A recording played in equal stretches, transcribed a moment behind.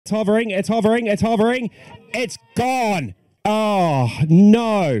hovering, it's hovering, it's hovering. It's gone. Oh,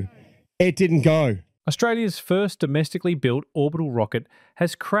 no. It didn't go. Australia's first domestically built orbital rocket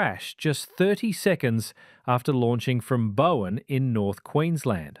has crashed just 30 seconds after launching from Bowen in North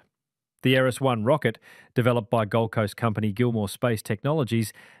Queensland. The Eris-1 rocket, developed by Gold Coast company Gilmour Space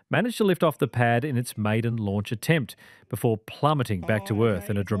Technologies, managed to lift off the pad in its maiden launch attempt before plummeting back to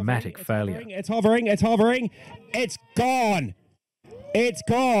Earth in a dramatic failure. It's hovering, it's hovering. It's gone. It's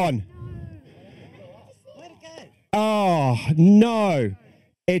gone. Oh, no.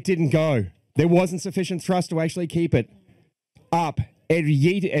 It didn't go. There wasn't sufficient thrust to actually keep it up.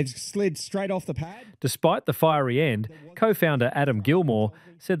 It slid straight off the pad. Despite the fiery end, co-founder Adam Gilmour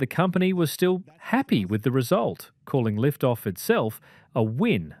said the company was still happy with the result, calling liftoff itself a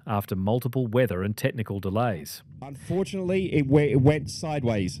win after multiple weather and technical delays. Unfortunately, it went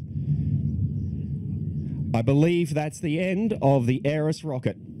sideways. I believe that's the end of the Eris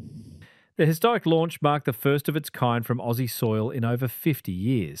rocket. The historic launch marked the first of its kind from Aussie soil in over 50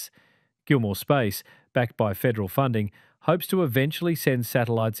 years. Gilmour Space, backed by federal funding, hopes to eventually send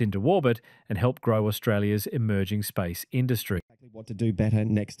satellites into orbit and help grow Australia's emerging space industry. What to do better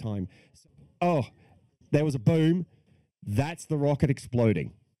next time. Oh, there was a boom. That's the rocket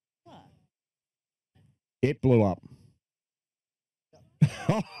exploding. It blew up.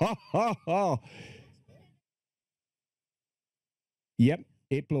 Yep,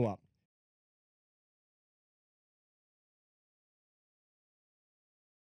 it blew up.